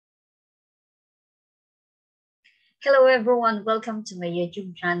Hello everyone! Welcome to my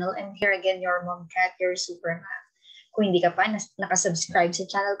YouTube channel. And here again, your mom cat, your super math. Kung hindi ka pa nakasubscribe sa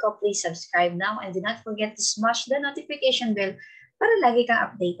channel ko, please subscribe now and do not forget to smash the notification bell para lagi kang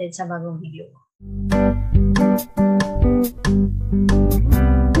updated sa bagong video ko.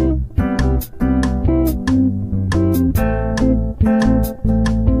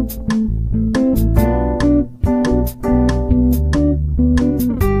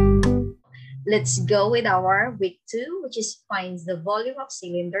 Let's go with our week 2, which is finds the volume of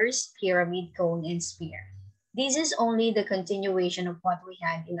cylinders, pyramid, cone, and sphere. This is only the continuation of what we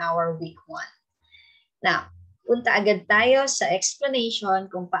had in our week 1. Now, punta agad tayo sa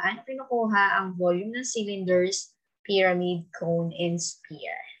explanation kung paano kinukuha ang volume ng cylinders, pyramid, cone, and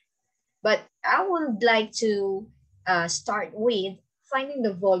sphere. But I would like to start with finding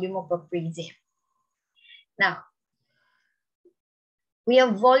the volume of a prism. Now, we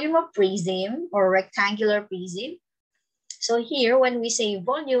have volume of prism or rectangular prism. So here, when we say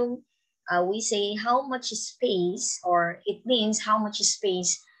volume, we say how much space, or it means how much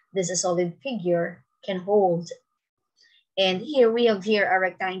space does a solid figure can hold. And here we have a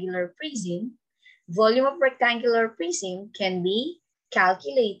rectangular prism. Volume of rectangular prism can be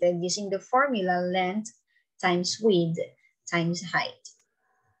calculated using the formula length times width times height.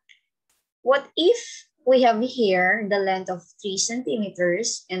 What if we have here the length of 3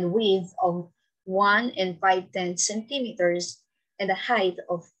 centimeters and width of 1 5/10 centimeters and a height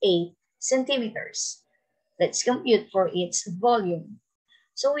of 8 centimeters. Let's compute for its volume.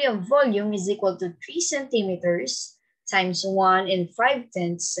 So we have volume is equal to 3 centimeters times 1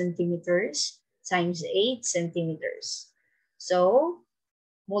 5/10 centimeters times 8 centimeters. So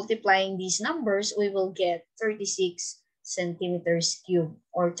multiplying these numbers, we will get 36 centimeters cubed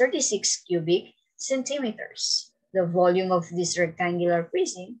or 36 cubic centimeters. The volume of this rectangular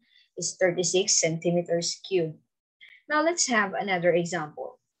prism is 36 centimeters cubed. Now let's have another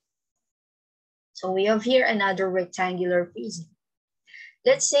example. So we have here another rectangular prism.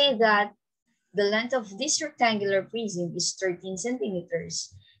 Let's say that the length of this rectangular prism is 13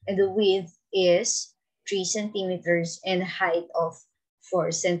 centimeters and the width is 3 centimeters and height of 4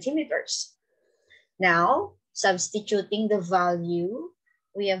 centimeters. Now, substituting the value,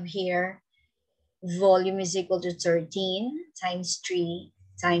 we have here volume is equal to 13 times 3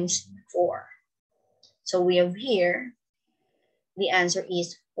 times 4. So we have here, the answer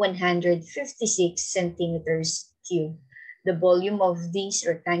is 156 centimeters cubed. The volume of this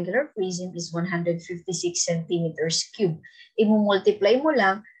rectangular prism is 156 centimeters cubed. I-multiply mo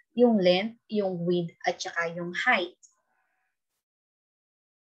lang yung length, yung width, at saka yung height.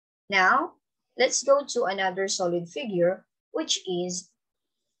 Now, let's go to another solid figure, which is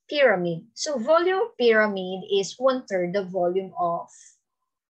pyramid. So volume of pyramid is 1/3 the volume of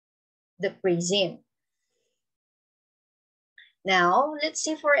the prism. Now, let's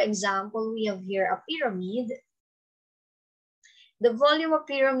say for example, we have here a pyramid. The volume of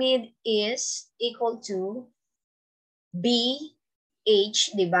pyramid is equal to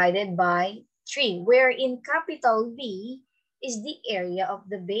BH divided by 3, wherein capital B is the area of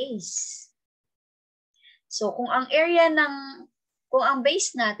the base. So kung ang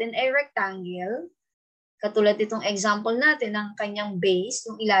base natin ay rectangle, katulad itong example natin, ang kanyang base,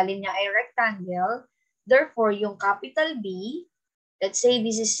 yung ilalim niya ay rectangle, therefore, yung capital B, let's say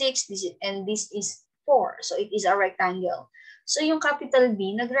this is 6, and this is 4. So, it is a rectangle. So, yung capital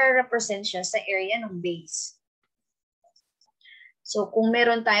B, nagre-represent siya sa area ng base. So, kung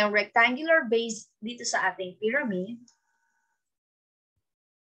meron tayong rectangular base dito sa ating pyramid,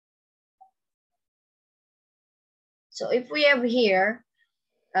 so if we have here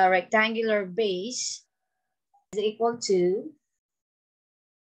a rectangular base is equal to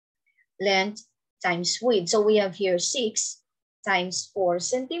length times width. So we have here 6 times 4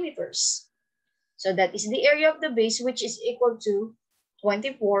 centimeters. So that is the area of the base, which is equal to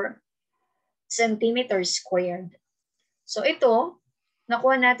 24 centimeters squared. So ito,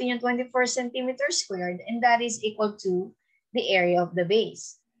 nakuha natin yung 24 centimeters squared, and that is equal to the area of the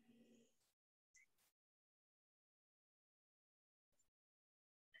base.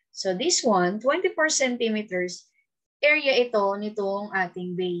 So this one, 24 centimeters, area ito nitong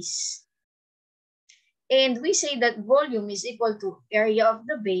ating base. And we say that volume is equal to area of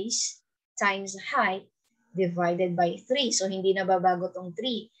the base times height divided by 3. So hindi na babago tong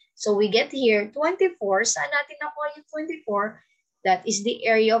 3. So we get here 24. Saan natin nakuha yung 24? That is the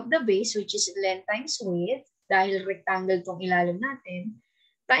area of the base, which is length times width, dahil rectangle tong ilalim natin,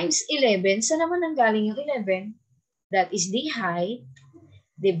 times 11. Saan naman ang galing yung 11? That is the height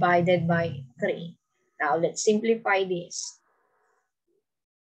divided by 3. Now, let's simplify this.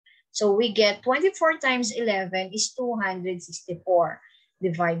 So we get 24 times 11 is 264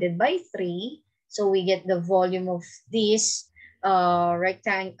 divided by 3. So we get the volume of this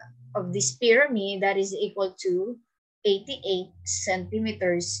rectangle of this pyramid that is equal to 88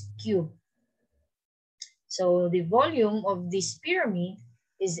 centimeters cubed. So the volume of this pyramid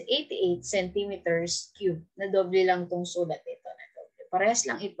is 88 centimeters cubed. Nadoble lang tong sulat ito. Nadoble. Parehas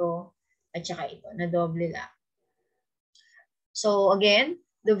lang ito at saka ito. Nadoble lang. So again,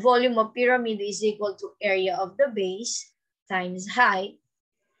 the volume of pyramid is equal to area of the base times height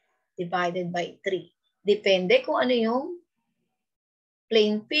divided by 3. Depende kung ano yung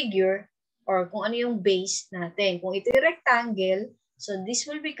plane figure or kung ano yung base natin. Kung ito yung rectangle, so this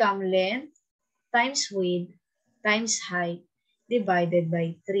will become length times width times height divided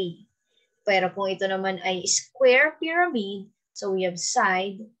by 3. Pero kung ito naman ay square pyramid, so we have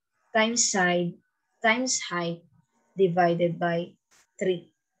side times height divided by 3.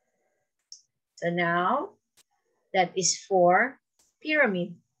 So now, that is for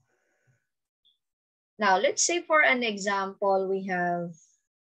pyramid. Now, let's say for an example, we have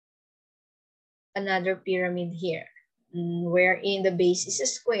another pyramid here, wherein the base is a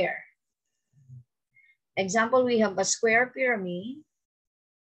square. Example, we have a square pyramid.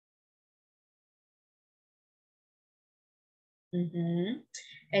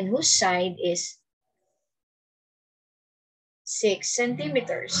 And whose side is 6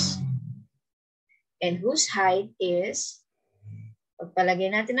 centimeters. And whose height is,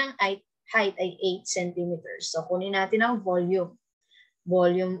 pagpalagay natin ang height ay 8 centimeters. So, kunin natin ang volume.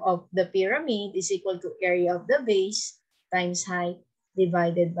 Volume of the pyramid is equal to area of the base times height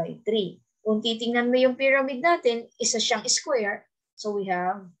divided by 3. Kung titingnan mo yung pyramid natin, isa siyang square. So, we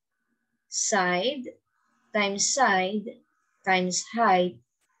have side times height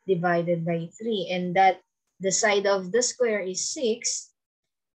divided by 3. And that the side of the square is 6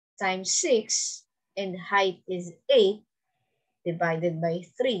 times 6 and height is 8 divided by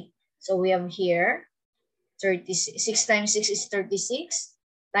 3. So we have here 36. 6 times 6 is 36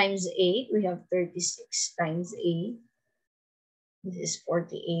 times 8. We have 36 times 8. This is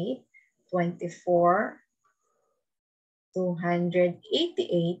 48. 24.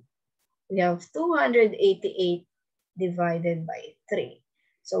 288. We have 288 divided by 3.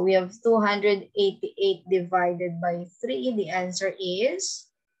 So we have 288 divided by 3. The answer is,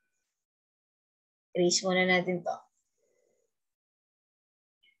 erase muna natin to.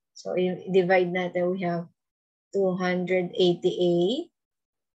 So divide natin, we have 288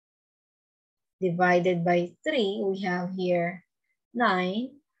 divided by 3. We have here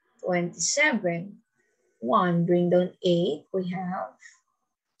 9, 27, 1, bring down 8. We have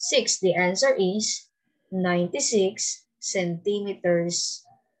 6. The answer is 96 centimeters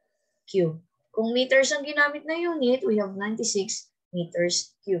cube. Kung meters ang ginamit na unit, we have 96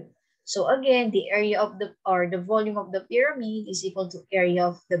 meters cube. So again, the area of the volume of the pyramid is equal to area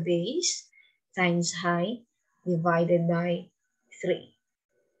of the base times height divided by 3.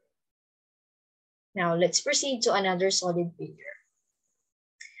 Now let's proceed to another solid figure.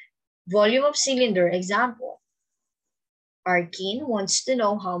 Volume of cylinder, example. Arkin wants to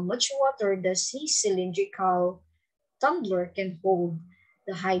know how much water does his cylindrical tumbler can hold.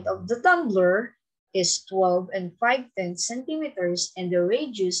 The height of the tumbler is 12 and 5/10 centimeters and the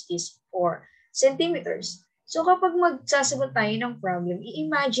radius is 4 centimeters. So kapag magsasagot tayo ng problem,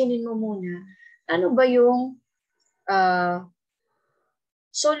 i-imaginein mo muna ano ba yung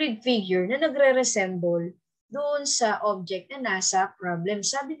solid figure na nagre-resemble doon sa object na nasa problem.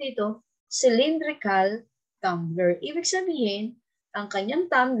 Sabi dito, cylindrical tumbler. Ibig sabihin, ang kanyang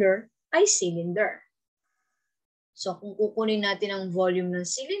tumbler ay cylinder. So kung kukunin natin ang volume ng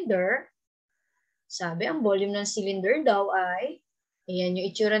cylinder, sabi ang volume ng cylinder daw ay, ayan yung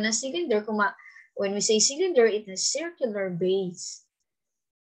itsura ng cylinder. When we say cylinder, it has circular base.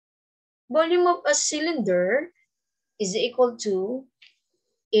 Volume of a cylinder is equal to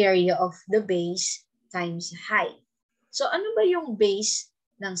area of the base times height. So ano ba yung base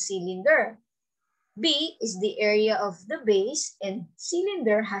ng cylinder? B is the area of the base and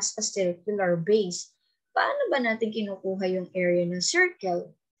cylinder has a circular base. Paano ba natin kinukuha yung area ng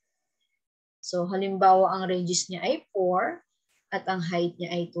circle? So halimbawa ang radius niya ay 4 at ang height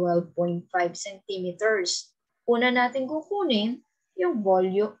niya ay 12.5 centimeters. Una natin kukunin yung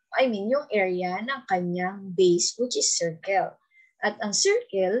volume, yung area ng kanyang base which is circle. At ang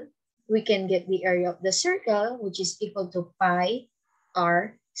circle, we can get the area of the circle which is equal to pi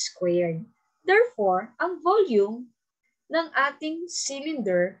r squared. Therefore, ang volume ng ating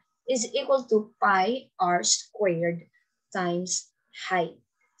cylinder is equal to pi r squared times height.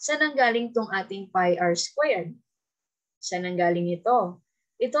 Saan nanggaling tong ating pi r squared? Saan nanggaling ito?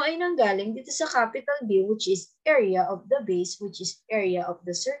 ito ay nanggaling dito sa capital B, which is area of the base, which is area of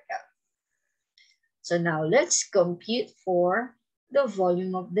the circle. So now let's compute for the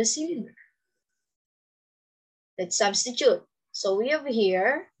volume of the cylinder. Let's substitute. So we have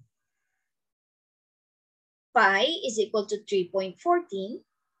here pi is equal to 3.14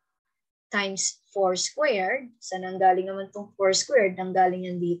 times 4 squared. Saan nanggaling naman itong 4 squared? Nanggaling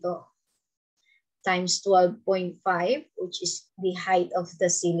yan dito. Times 12.5, which is the height of the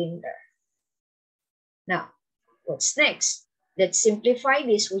cylinder. Now, what's next? Let's simplify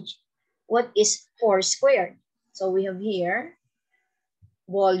this, what is 4 squared? So we have here,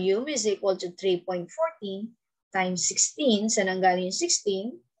 volume is equal to 3.14 times 16. Saan nanggaling yung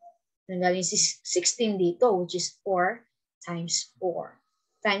 16? Nanggaling 16 dito, which is 4 times 4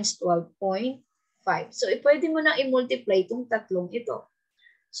 times 12.5. So, pwede mo na i-multiply itong tatlong ito.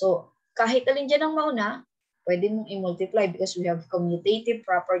 So, kahit alin dyan ang mauna, pwede mong i-multiply because we have commutative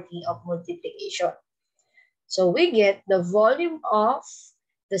property of multiplication. So, we get the volume of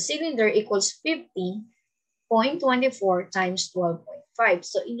the cylinder equals 50.24 times 12.5.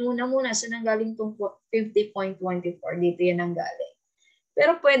 So, inuna muna sa nanggaling itong 50.24. Dito yan nanggaling.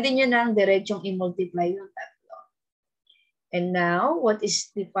 Pero pwede nyo nang diretsong i-multiply yung tatlo. And now, what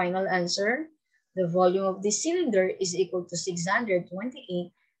is the final answer? The volume of the cylinder is equal to 628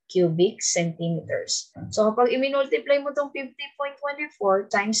 cubic centimeters. So kapag i-multiply mo itong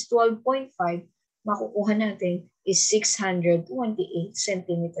 50.24 times 12.5, makukuha natin is 628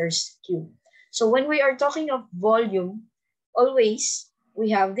 centimeters cube. So when we are talking of volume, always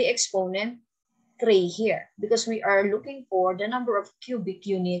we have the exponent 3 here because we are looking for the number of cubic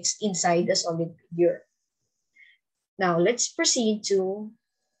units inside the solid figure. Now, let's proceed to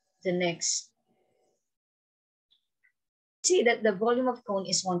the next. See that the volume of cone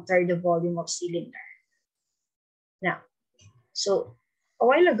is 1/3 the volume of cylinder. Now, so a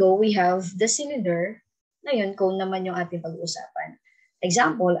while ago, we have the cylinder. Ngayon, cone naman yung ating pag-uusapan.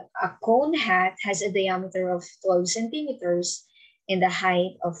 Example, a cone hat has a diameter of 12 centimeters and a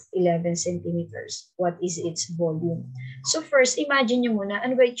height of 11 centimeters. What is its volume? So first, imagine nyo muna,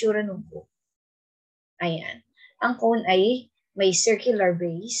 ano ba itsura ng cone? Ayan. Ang cone ay may circular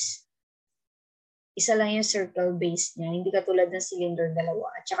base. Isa lang yung circle base niya. Hindi katulad ng cylinder,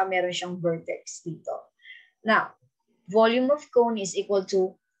 dalawa. At saka meron siyang vertex dito. Now, volume of cone is equal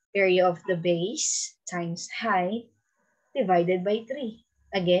to area of the base times height divided by 3.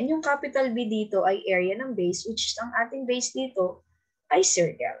 Again, yung capital B dito ay area ng base, which is ang ating base dito ay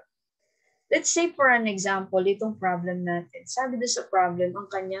circle. Let's say for an example, itong problem natin. Sabi doon sa problem, ang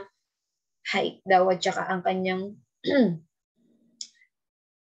kanyang height daw at saka ang kanyang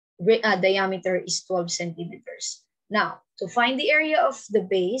diameter is 12 centimeters. Now, to find the area of the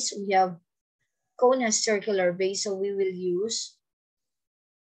base, we have cone has circular base, so we will use,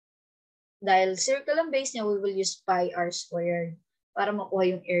 dahil circle ang base niya, we will use pi r squared para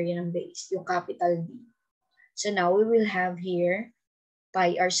makuha yung area ng base, yung capital B. So now we will have here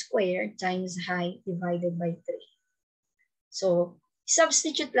pi r squared times height divided by 3. So,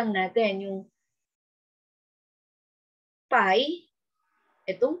 substitute lang natin yung pi,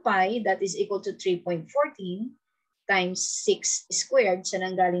 itong pi, that is equal to 3.14 times 6 squared. Saan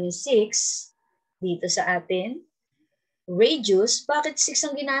ang galing yung 6? Dito sa atin. Radius, bakit 6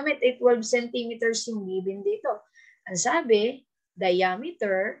 ang ginamit? 12 centimeters yung given dito. Ang sabi,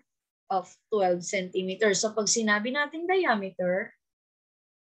 diameter of 12 centimeters. So pag sinabi natin diameter,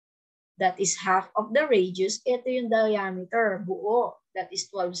 that is half of the radius. Ito yung diameter, buo. That is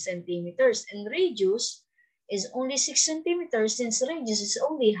 12 centimeters. And radius is only 6 centimeters since radius is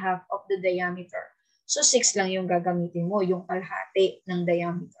only half of the diameter. So 6 lang yung gagamitin mo, yung kalahati ng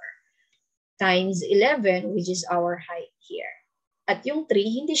diameter. Times 11, which is our height here. At yung 3,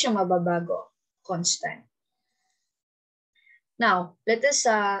 hindi siya mababago. Constant. Now, let us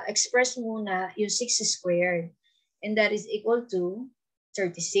express muna yung 6 squared. And that is equal to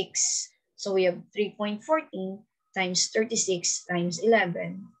 36. So we have 3.14 times 36 times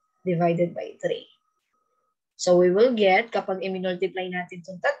 11 divided by 3. So we will get, kapag i-multiply natin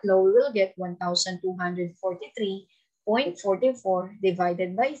itong tatlo, we will get 1,243.44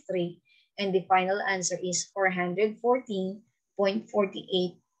 divided by 3. And the final answer is 414.48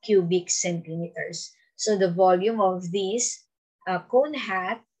 cubic centimeters. So the volume of this cone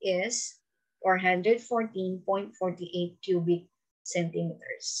hat is 414.48 cubic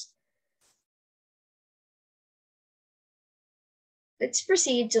centimeters. Let's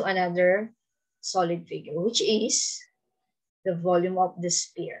proceed to another solid figure, which is the volume of the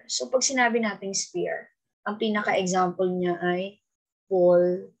sphere. So pag sinabi nating sphere, ang pinaka-example niya ay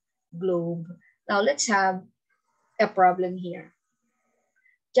ball, globe. Now let's have a problem here.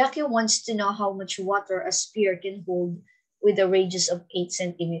 Jackie wants to know how much water a sphere can hold with a radius of 8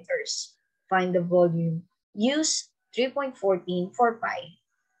 centimeters. Find the volume. Use 3.14 for pi.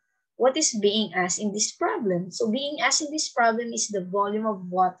 What is being asked in this problem? So being asked in this problem is the volume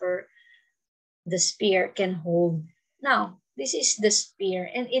of water the sphere can hold. Now, this is the sphere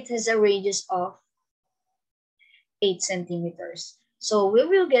and it has a radius of 8 centimeters. So we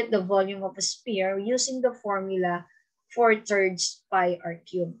will get the volume of a sphere using the formula 4/3 pi r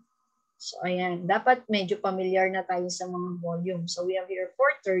cubed. So ayan, dapat medyo familiar na tayo sa mga volume. So we have here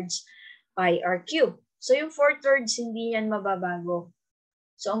 4/3 pi r cubed. So yung 4/3 hindi yan mababago.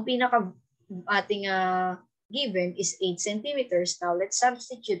 So ang pinaka ating given is 8 centimeters. Now let's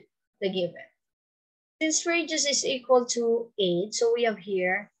substitute the given. Since radius is equal to 8, so we have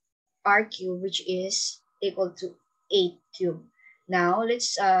here r cubed, which is equal to 8 cubed. Now,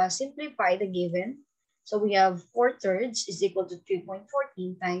 let's simplify the given. So, we have 4/3 is equal to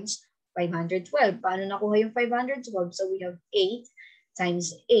 3.14 times 512. Paano nakuha yung 512? So, we have 8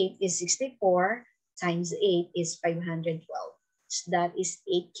 times 8 is 64 times 8 is 512. So, that is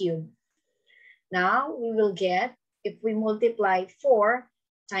 8 cubed. Now, we will get, if we multiply 4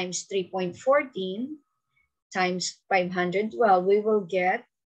 times 3.14 times 512, we will get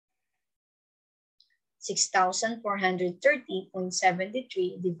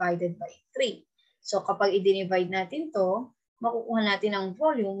 6,430.73 divided by 3. So kapag i-divide natin to, makukuha natin ang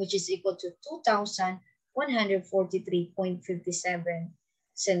volume which is equal to 2,143.57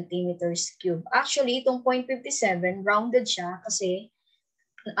 centimeters cube. Actually, itong 0.57, rounded siya kasi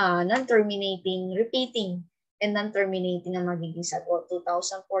non-terminating, repeating, and non-terminating ang magiging sagot.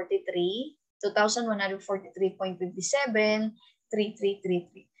 2,143.57,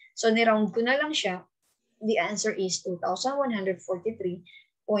 3333. So, niround ko na lang siya. The answer is 2,143.57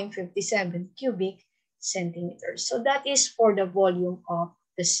 cubic centimeters. So that is for the volume of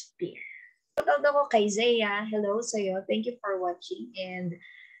the sphere. Shoutout ako kay Zaya. Hello sa'yo. Thank you for watching. And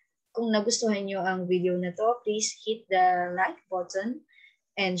kung nagustuhan nyo ang video na to, please hit the like button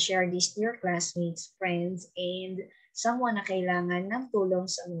and share this to your classmates, friends, and someone na kailangan ng tulong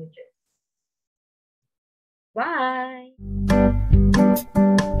sa module. Bye!